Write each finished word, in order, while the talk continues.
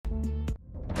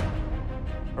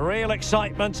Real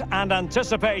excitement and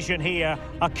anticipation here.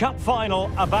 A cup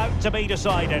final about to be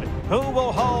decided. Who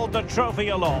will hold the trophy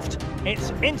aloft? It's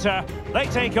Inter. They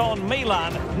take on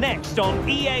Milan next on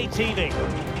EA TV.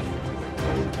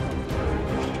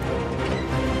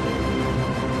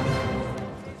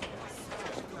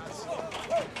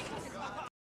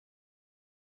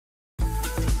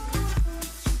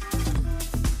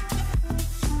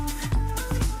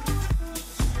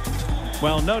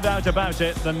 Well, no doubt about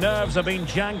it, the nerves have been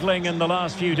jangling in the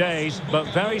last few days,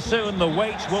 but very soon the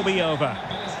wait will be over.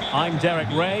 I'm Derek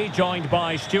Ray, joined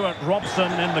by Stuart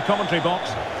Robson in the commentary box,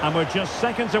 and we're just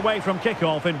seconds away from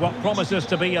kickoff in what promises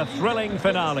to be a thrilling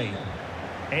finale.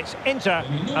 It's Inter,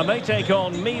 and they take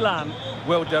on Milan.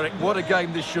 Well, Derek, what a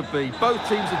game this should be. Both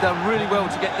teams have done really well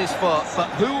to get this far, but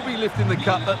who will be lifting the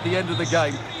cup at the end of the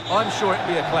game? I'm sure it'll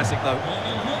be a classic, though.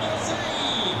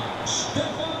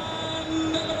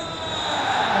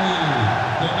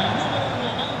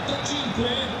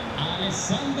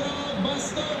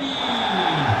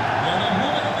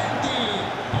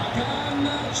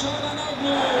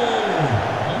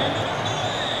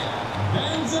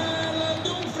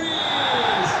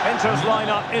 Inter's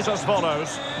lineup is as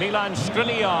follows. Milan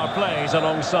Skriniar plays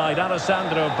alongside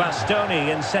Alessandro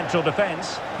Bastoni in central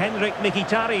defence. Henrik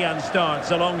Mkhitaryan starts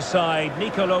alongside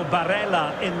Nicolo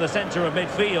Barella in the centre of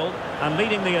midfield. And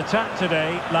leading the attack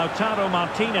today, Lautaro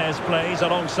Martinez plays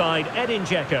alongside Edin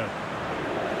Dzeko.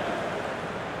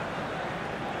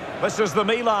 This is the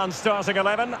Milan starting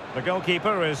 11. The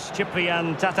goalkeeper is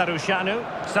Ciprian Tatarusanu.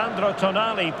 Sandro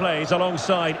Tonali plays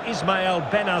alongside Ismael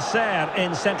Benacer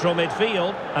in central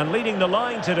midfield. And leading the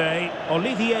line today,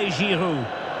 Olivier Giroud.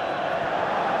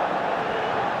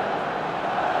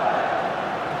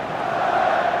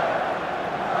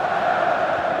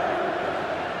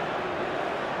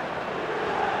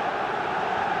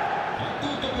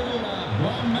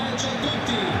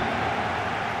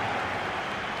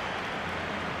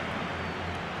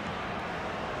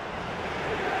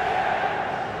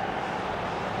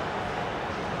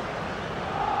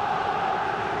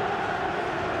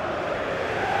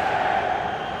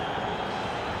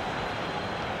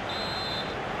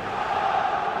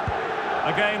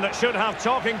 A game that should have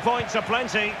talking points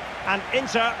aplenty, and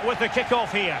Inter with the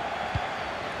kick-off here.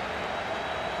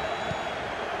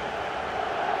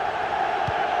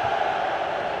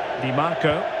 Di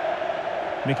Marco,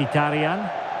 Mkhitaryan.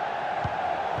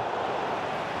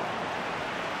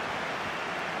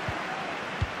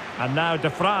 And now De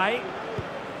Vrij.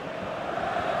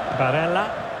 Barella.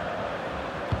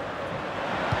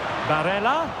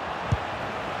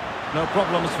 No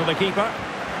problems for the keeper.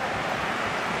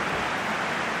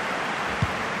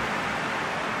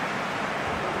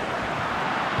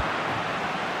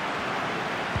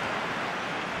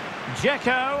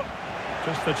 Dzeko,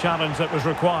 just the challenge that was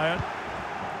required.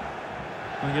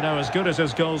 Well, you know, as good as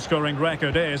his goal-scoring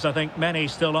record is, I think many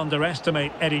still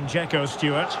underestimate Edin Dzeko,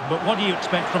 Stuart. But what do you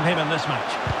expect from him in this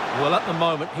match? Well, at the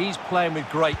moment, he's playing with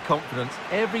great confidence.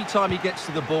 Every time he gets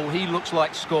to the ball, he looks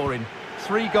like scoring.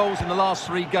 3 goals in the last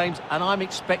 3 games, and I'm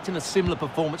expecting a similar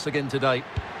performance again today.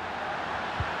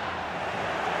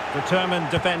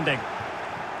 Determined defending.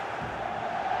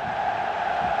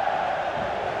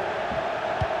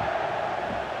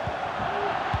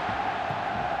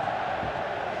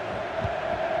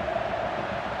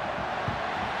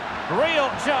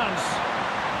 Real chance.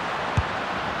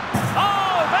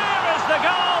 Oh, there is the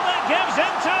goal that gives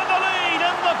Inter the lead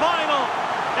in the final.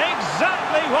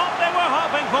 Exactly what they were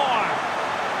hoping for.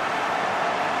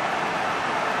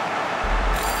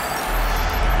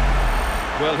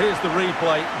 Well, here's the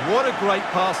replay. What a great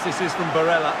pass this is from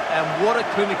Barella, and what a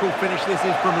clinical finish this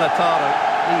is from Lautaro.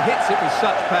 He hits it with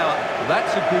such power.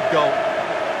 That's a good goal.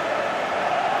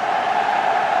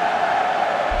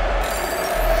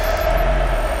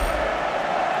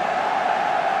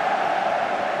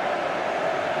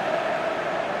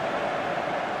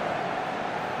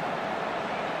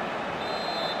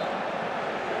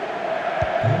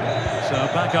 So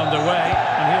back underway,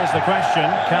 and here's the question,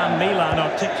 can Milan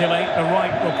articulate the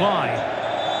right reply?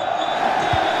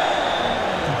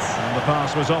 And the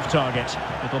pass was off target.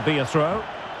 It'll be a throw.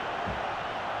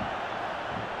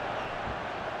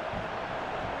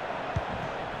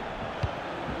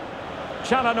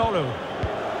 Çalhanoğlu.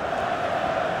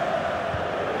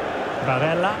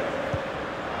 Barella.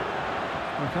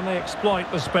 Or can they exploit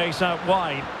the space out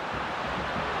wide?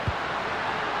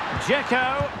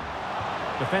 Dzeko.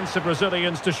 Defensive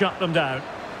Brazilians to shut them down.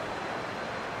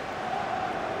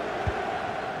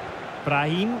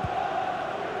 Brahim.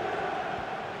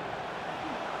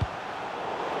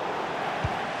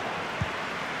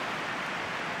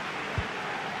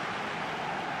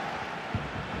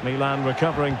 Milan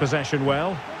recovering possession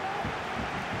well.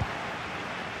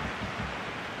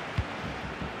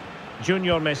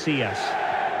 Junior Messias.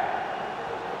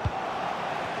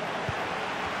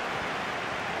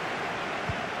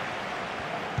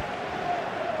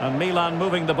 And Milan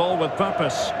moving the ball with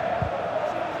purpose.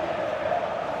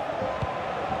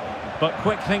 But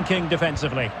quick thinking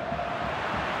defensively.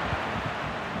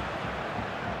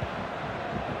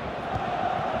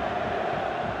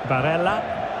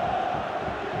 Barella.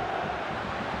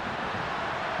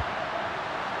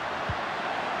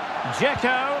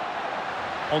 Dzeko.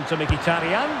 On to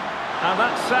Mkhitaryan. And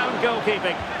that's sound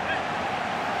goalkeeping.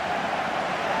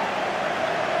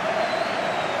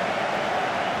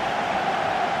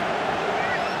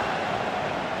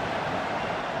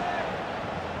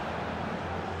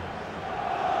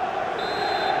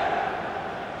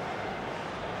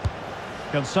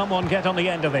 Can someone get on the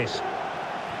end of this?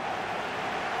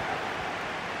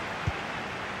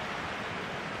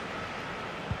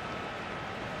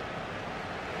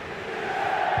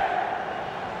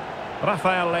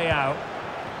 Rafael Leao.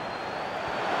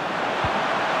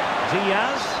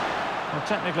 Diaz. Well,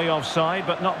 technically offside,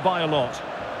 but not by a lot.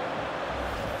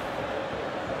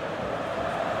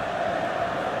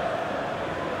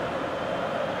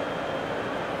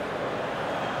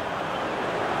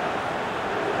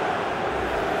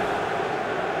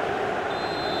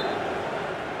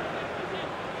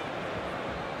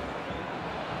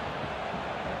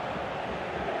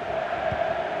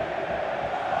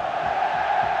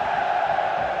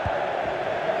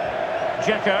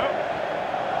 Dzeko.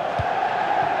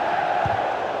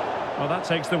 Well, that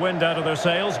takes the wind out of their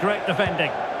sails. Great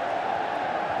defending.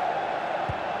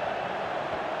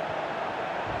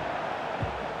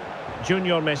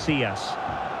 Junior Messias.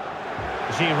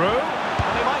 Giroud.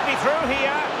 And he might be through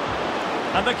here.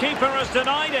 And the keeper has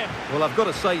denied him. Well, I've got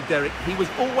to say, Derek, he was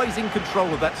always in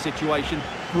control of that situation.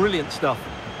 Brilliant stuff.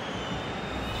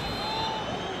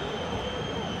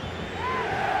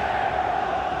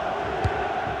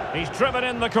 He's driven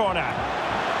in the corner.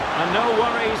 And no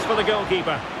worries for the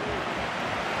goalkeeper.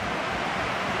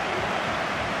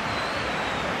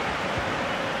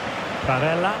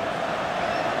 Barella.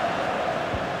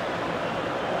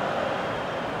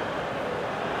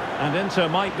 And Inter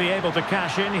might be able to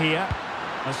cash in here.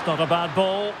 That's not a bad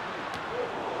ball.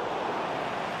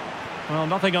 Well,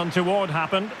 nothing untoward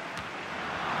happened.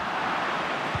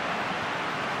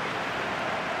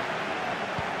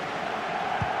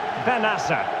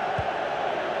 Benassa.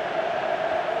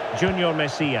 Junior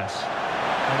Messias.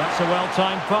 Well, that's a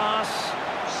well-timed pass.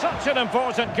 Such an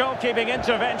important goalkeeping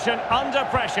intervention under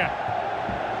pressure.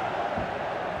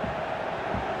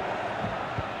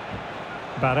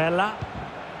 Barella.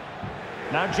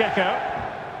 Now Dzeko.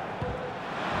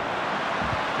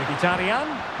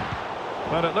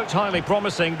 Mkhitaryan. Well, it looked highly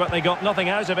promising, but they got nothing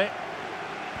out of it.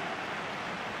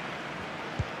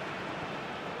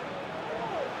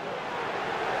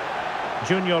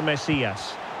 Junior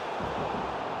Messias.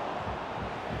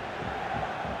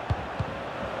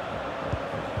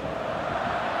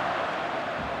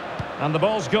 And the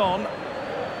ball's gone.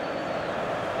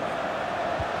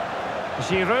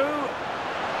 Giroud.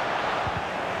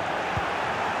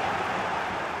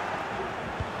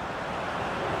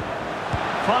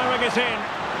 Firing it in.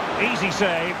 Easy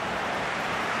save.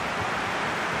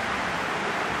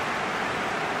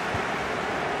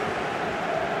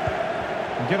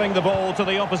 Giving the ball to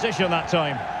the opposition that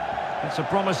time. It's a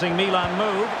promising Milan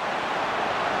move.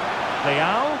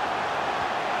 Leao.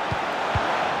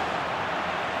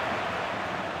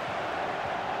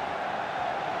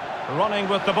 Running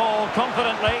with the ball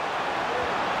confidently.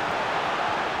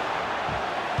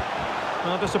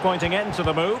 A disappointing end to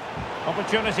the move.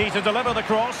 Opportunity to deliver the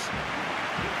cross.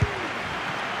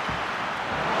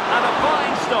 And a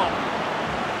fine stop.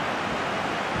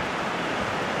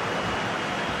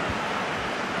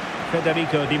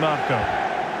 Federico Di Marco.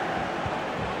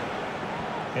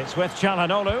 It's with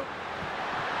Çalhanoğlu.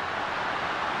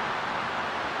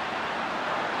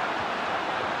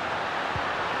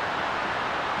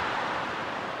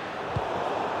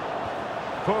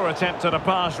 Poor attempt at a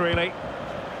pass, really.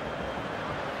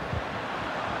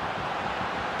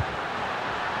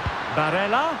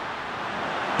 Barella.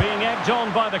 Being egged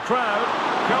on by the crowd.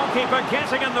 Goalkeeper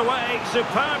getting in the way.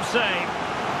 Superb save.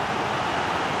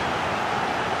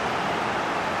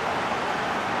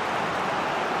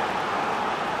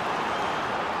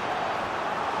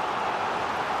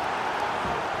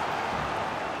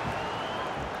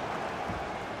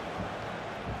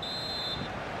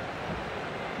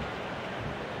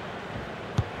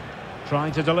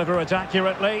 Trying to deliver it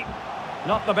accurately.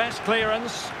 Not the best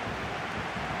clearance.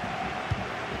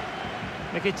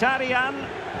 Mkhitaryan.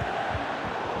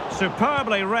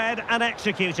 Superbly read and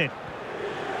executed.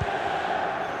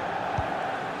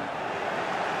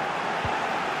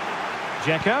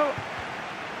 Dzeko.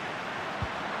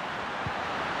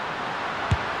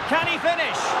 Can he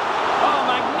finish? Oh,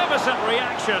 magnificent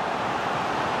reaction.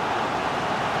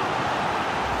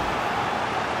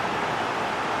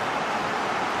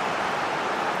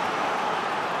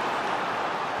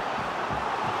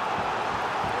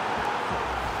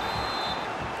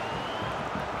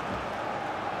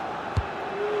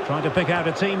 Trying to pick out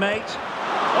a teammate.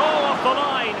 Oh, off the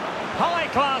line.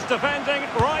 High-class defending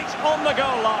right on the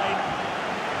goal line.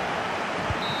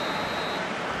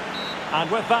 And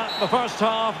with that, the first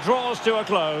half draws to a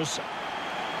close.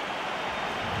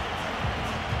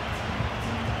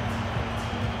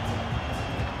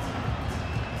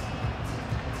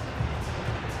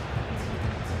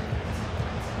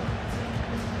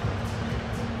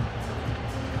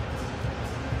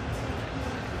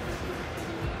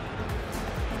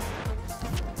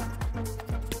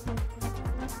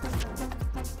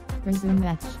 Resume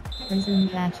match.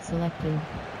 Resume match selected.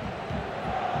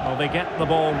 Well, they get the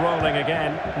ball rolling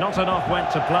again. Not enough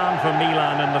went to plan for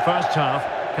Milan in the first half.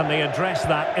 Can they address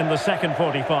that in the second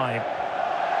 45?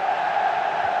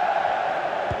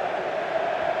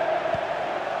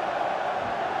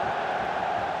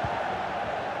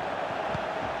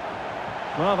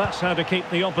 Well, that's how to keep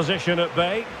the opposition at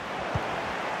bay.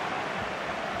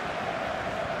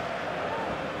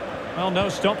 Well, no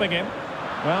stopping him.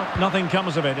 Well, nothing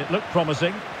comes of it. It looked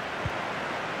promising.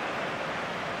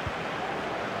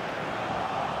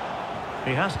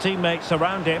 He has teammates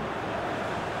around him.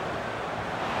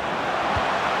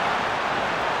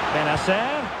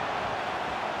 Benacer.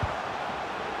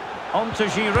 On to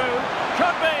Giroud.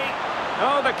 Could be!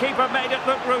 Oh, the keeper made it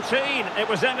look routine. It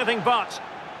was anything but.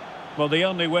 Well, the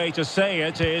only way to say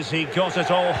it is he got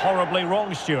it all horribly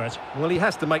wrong, Stuart. Well, he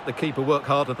has to make the keeper work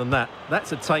harder than that.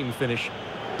 That's a tame finish.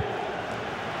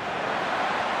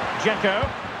 Dzeko.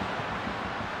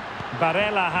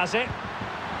 Barella has it.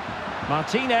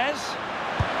 Martinez.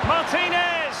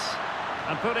 Martinez!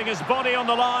 And putting his body on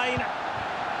the line.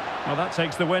 Well, that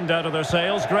takes the wind out of their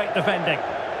sails. Great defending.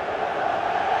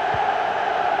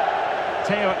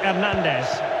 Theo Hernandez.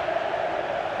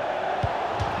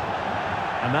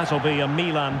 And that'll be a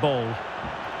Milan ball.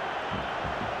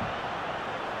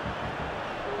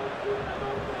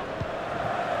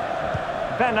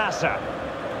 Benacer.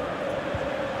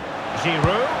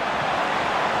 Giroud.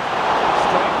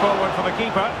 Straight forward for the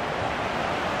keeper.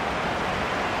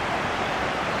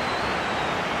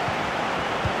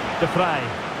 De Vrij.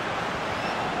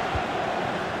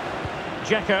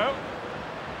 Dzeko.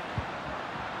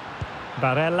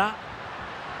 Barella.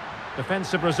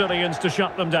 Defensive Brazilians to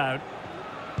shut them down.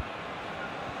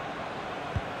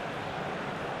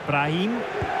 Brahim.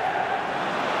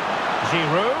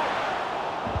 Giroud.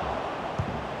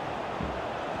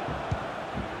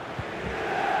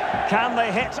 Can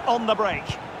they hit on the break?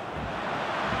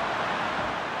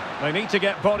 They need to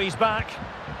get bodies back.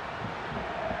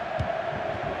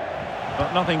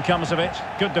 But nothing comes of it.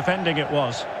 Good defending it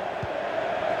was.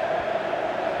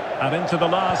 And into the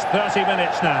last 30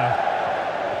 minutes now.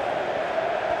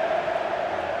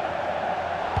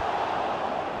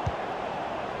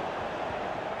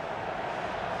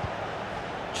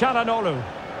 Çalhanoğlu.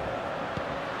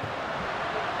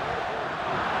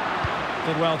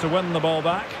 Did well to win the ball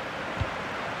back.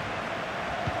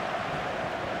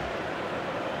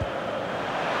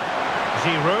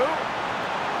 Giroud.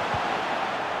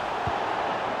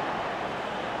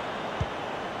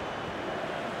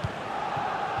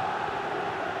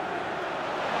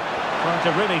 Trying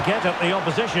to really get at the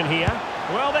opposition here.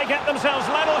 Well, they get themselves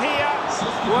level here.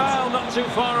 Well, not too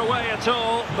far away at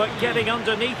all, but getting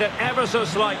underneath it ever so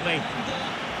slightly.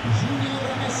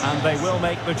 And they will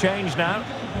make the change now.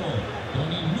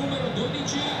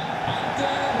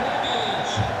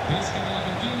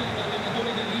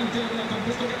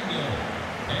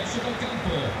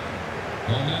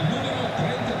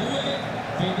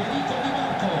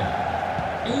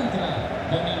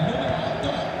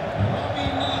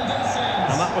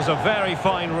 And that was a very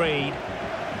fine read.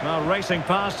 Well, racing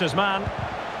past his man.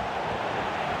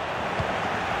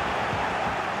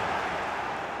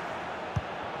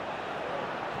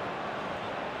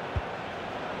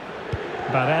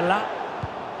 Barella,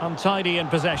 untidy in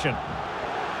possession.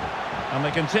 And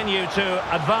they continue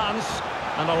to advance,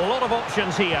 and a lot of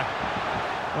options here.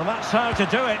 Well, that's how to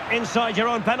do it inside your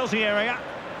own penalty area.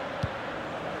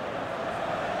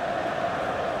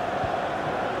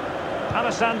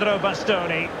 Alessandro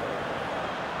Bastoni.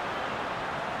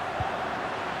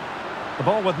 The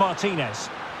ball with Martinez.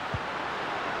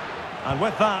 And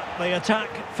with that, the attack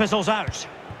fizzles out.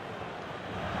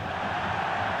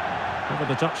 Over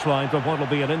the touchline for what will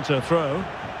be an Inter throw.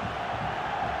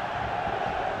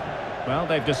 Well,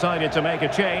 they've decided to make a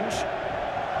change.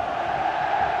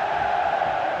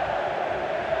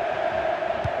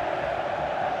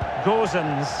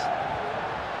 Gozens.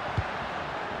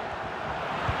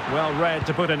 Well read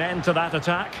to put an end to that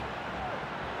attack.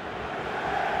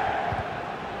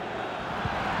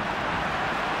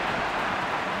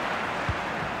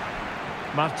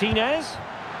 Martinez.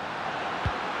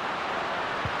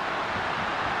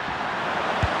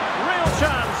 Real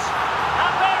chance.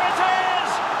 And there it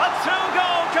is! A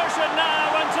two-goal cushion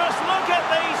now, and just look at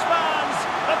these fans.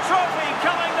 A trophy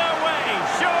coming their way,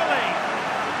 surely.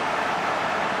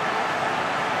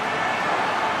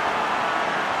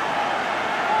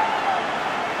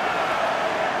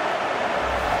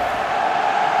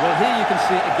 Well, here you can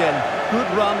see it again. Good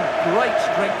run, great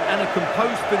strength, and a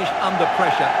composed finish under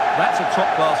pressure. That's a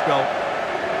top-class goal.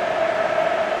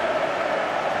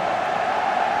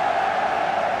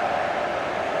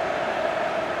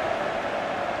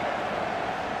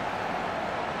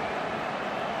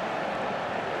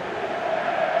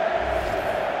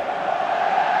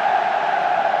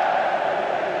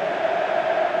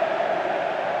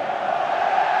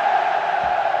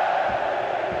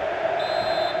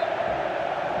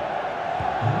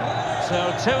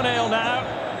 So 2-0 now.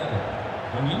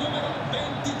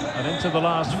 And into the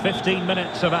last 15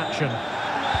 minutes of action.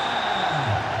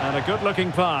 And a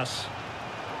good-looking pass.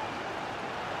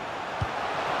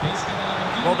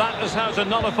 Well, that is how to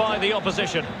nullify the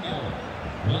opposition.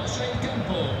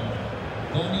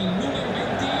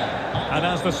 And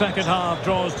as the second half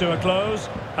draws to a close,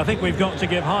 I think we've got to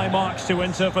give high marks to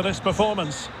Inter for this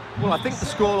performance. Well, I think the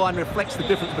scoreline reflects the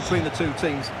difference between the two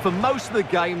teams. For most of the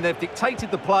game, they've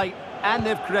dictated the play and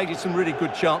they've created some really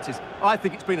good chances. I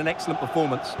think it's been an excellent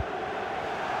performance.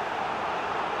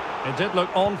 It did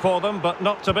look on for them, but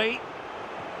not to be.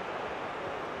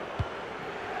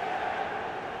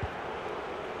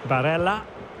 Barella.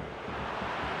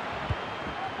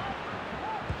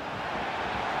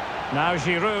 Now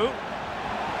Giroud.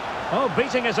 Oh,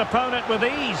 beating his opponent with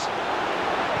ease.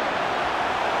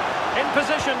 In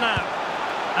position now.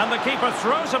 And the keeper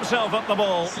throws himself at the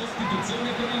ball.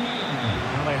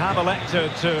 Well, they have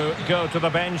elected to go to the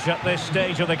bench at this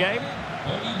stage of the game.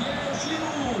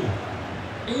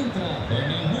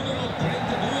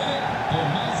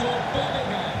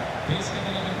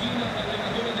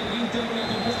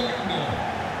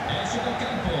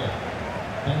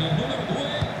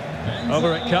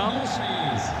 Over it comes.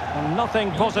 And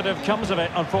nothing positive comes of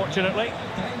it, unfortunately.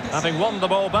 Having won the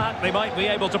ball back, they might be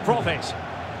able to profit.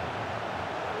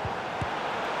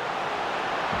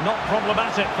 Not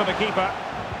problematic for the keeper.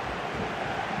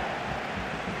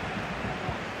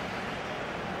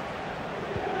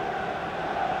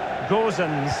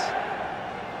 Gozens.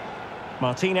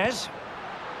 Martinez.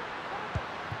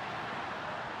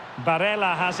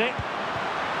 Barella has it.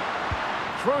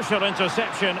 Crucial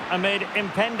interception amid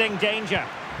impending danger.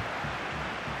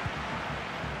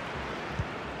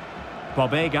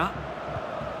 Bobega.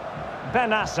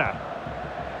 Benassa.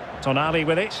 Tonali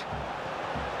with it.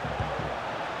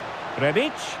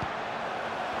 Rebic.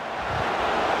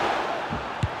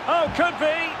 Oh, could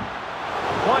be.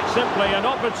 Quite simply an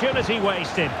opportunity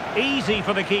wasted. Easy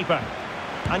for the keeper.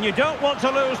 And you don't want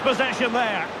to lose possession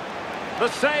there. The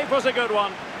save was a good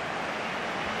one.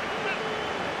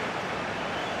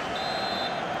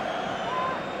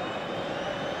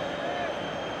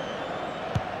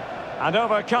 And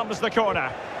over comes the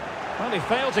corner. Well, he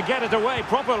failed to get it away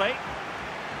properly.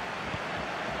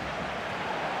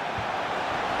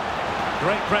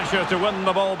 Great pressure to win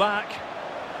the ball back.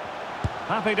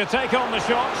 Happy to take on the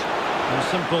shot. And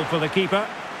simple for the keeper.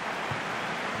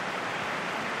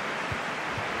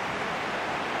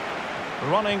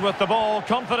 Running with the ball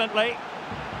confidently.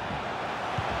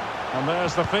 And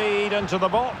there's the feed into the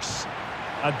box.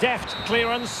 A deft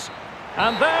clearance.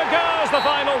 And there goes the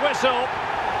final whistle.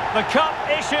 The cup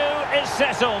issue is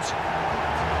settled.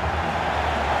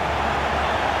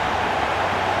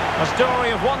 A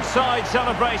story of one side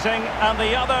celebrating and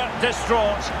the other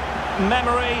distraught.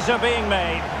 Memories are being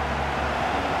made.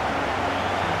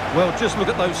 Well, just look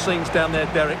at those scenes down there,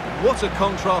 Derek. What a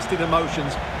contrast in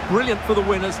emotions. Brilliant for the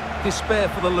winners, despair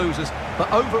for the losers. But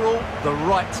overall, the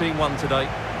right team won today.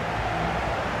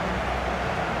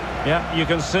 Yeah, you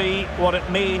can see what it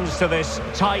means to this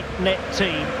tight-knit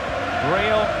team.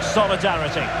 Real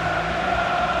solidarity.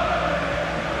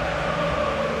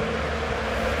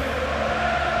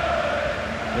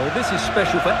 Well, this is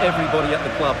special for everybody at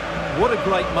the club. What a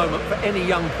great moment for any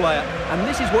young player. And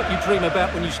this is what you dream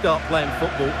about when you start playing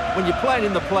football. When you're playing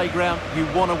in the playground, you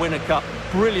want to win a cup.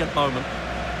 Brilliant moment.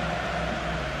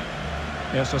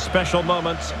 Yes, a special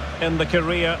moment in the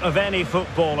career of any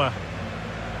footballer.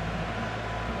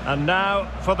 And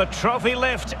now for the trophy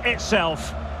lift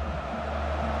itself.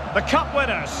 The cup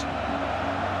winners.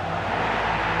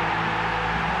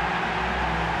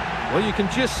 Well, you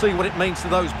can just see what it means to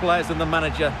those players and the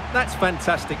manager. That's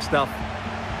fantastic stuff.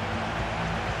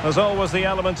 There's always the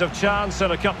element of chance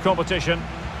in a cup competition.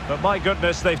 But my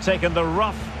goodness, they've taken the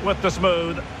rough with the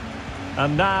smooth.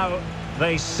 And now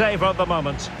they savour the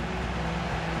moment.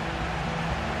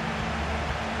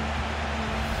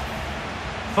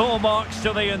 Full marks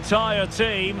to the entire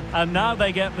team, and now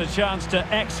they get the chance to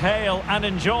exhale and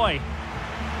enjoy.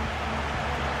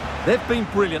 They've been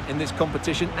brilliant in this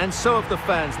competition, and so have the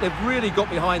fans. They've really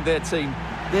got behind their team.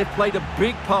 They've played a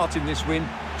big part in this win.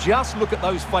 Just look at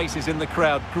those faces in the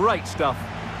crowd. Great stuff.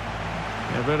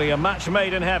 Yeah, really a match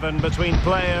made in heaven between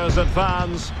players and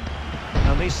fans.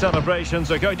 And these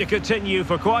celebrations are going to continue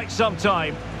for quite some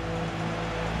time.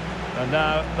 And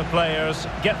now the players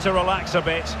get to relax a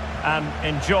bit and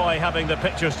enjoy having the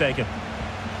pictures taken.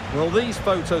 Well, these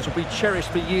photos will be cherished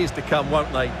for years to come,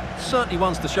 won't they? Certainly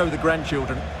ones to show the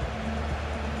grandchildren.